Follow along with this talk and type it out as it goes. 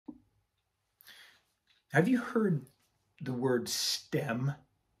Have you heard the word STEM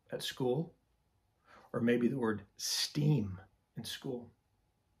at school? Or maybe the word STEAM in school?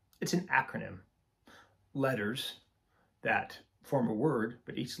 It's an acronym. Letters that form a word,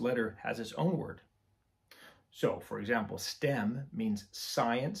 but each letter has its own word. So, for example, STEM means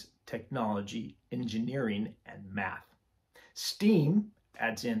science, technology, engineering, and math. STEAM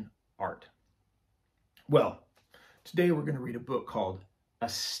adds in art. Well, today we're going to read a book called A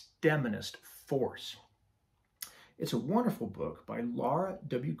Steminist Force. It's a wonderful book by Laura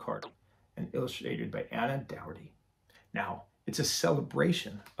W. Carter and illustrated by Anna Dougherty. Now, it's a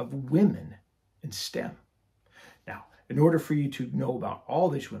celebration of women in STEM. Now, in order for you to know about all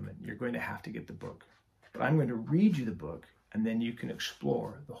these women, you're going to have to get the book. But I'm going to read you the book, and then you can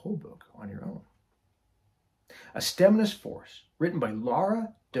explore the whole book on your own. A Steminist Force, written by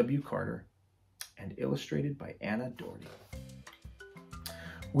Laura W. Carter and illustrated by Anna Dougherty.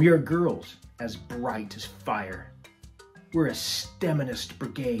 We are girls as bright as fire. We're a Steminist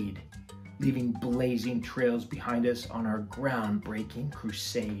brigade, leaving blazing trails behind us on our groundbreaking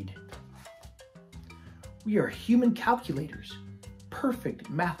crusade. We are human calculators, perfect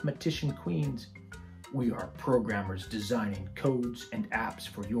mathematician queens. We are programmers designing codes and apps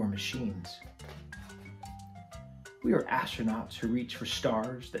for your machines. We are astronauts who reach for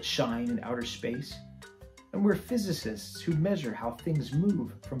stars that shine in outer space. And we're physicists who measure how things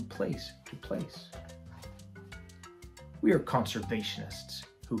move from place to place. We are conservationists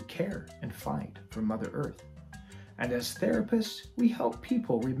who care and fight for Mother Earth. And as therapists, we help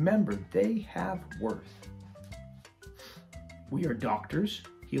people remember they have worth. We are doctors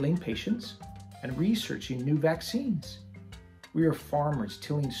healing patients and researching new vaccines. We are farmers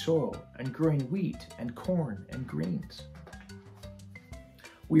tilling soil and growing wheat and corn and greens.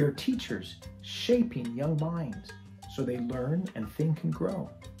 We are teachers shaping young minds so they learn and think and grow.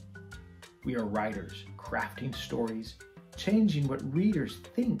 We are writers crafting stories, changing what readers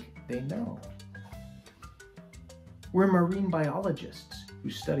think they know. We're marine biologists who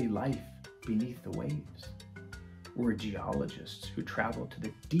study life beneath the waves. We're geologists who travel to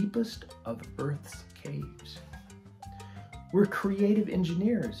the deepest of Earth's caves. We're creative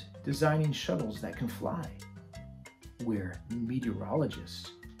engineers designing shuttles that can fly. We're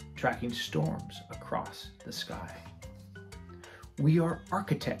meteorologists tracking storms across the sky. We are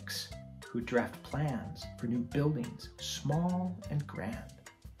architects who draft plans for new buildings, small and grand.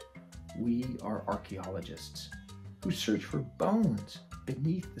 We are archaeologists who search for bones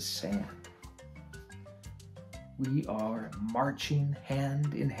beneath the sand. We are marching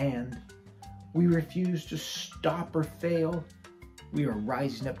hand in hand. We refuse to stop or fail. We are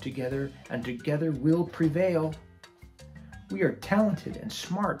rising up together, and together we'll prevail. We are talented and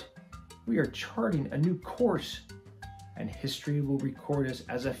smart. We are charting a new course, and history will record us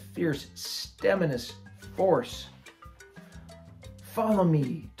as a fierce Steminist force. Follow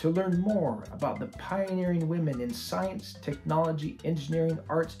me to learn more about the pioneering women in science, technology, engineering,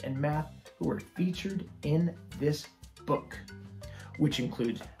 arts, and math who are featured in this book, which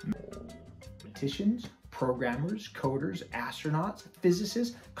includes mathematicians, programmers, coders, astronauts,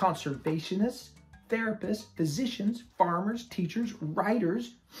 physicists, conservationists, therapists, physicians, farmers, teachers,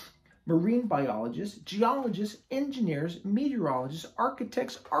 writers, marine biologists, geologists, engineers, meteorologists,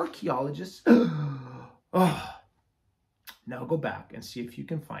 architects, archaeologists. Now go back and see if you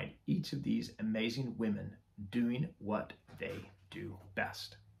can find each of these amazing women doing what they do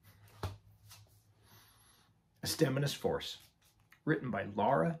best. A Steminist Force, written by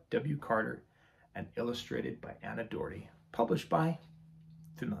Laura W. Carter and illustrated by Anna Dougherty, published by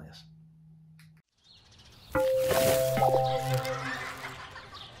Familius.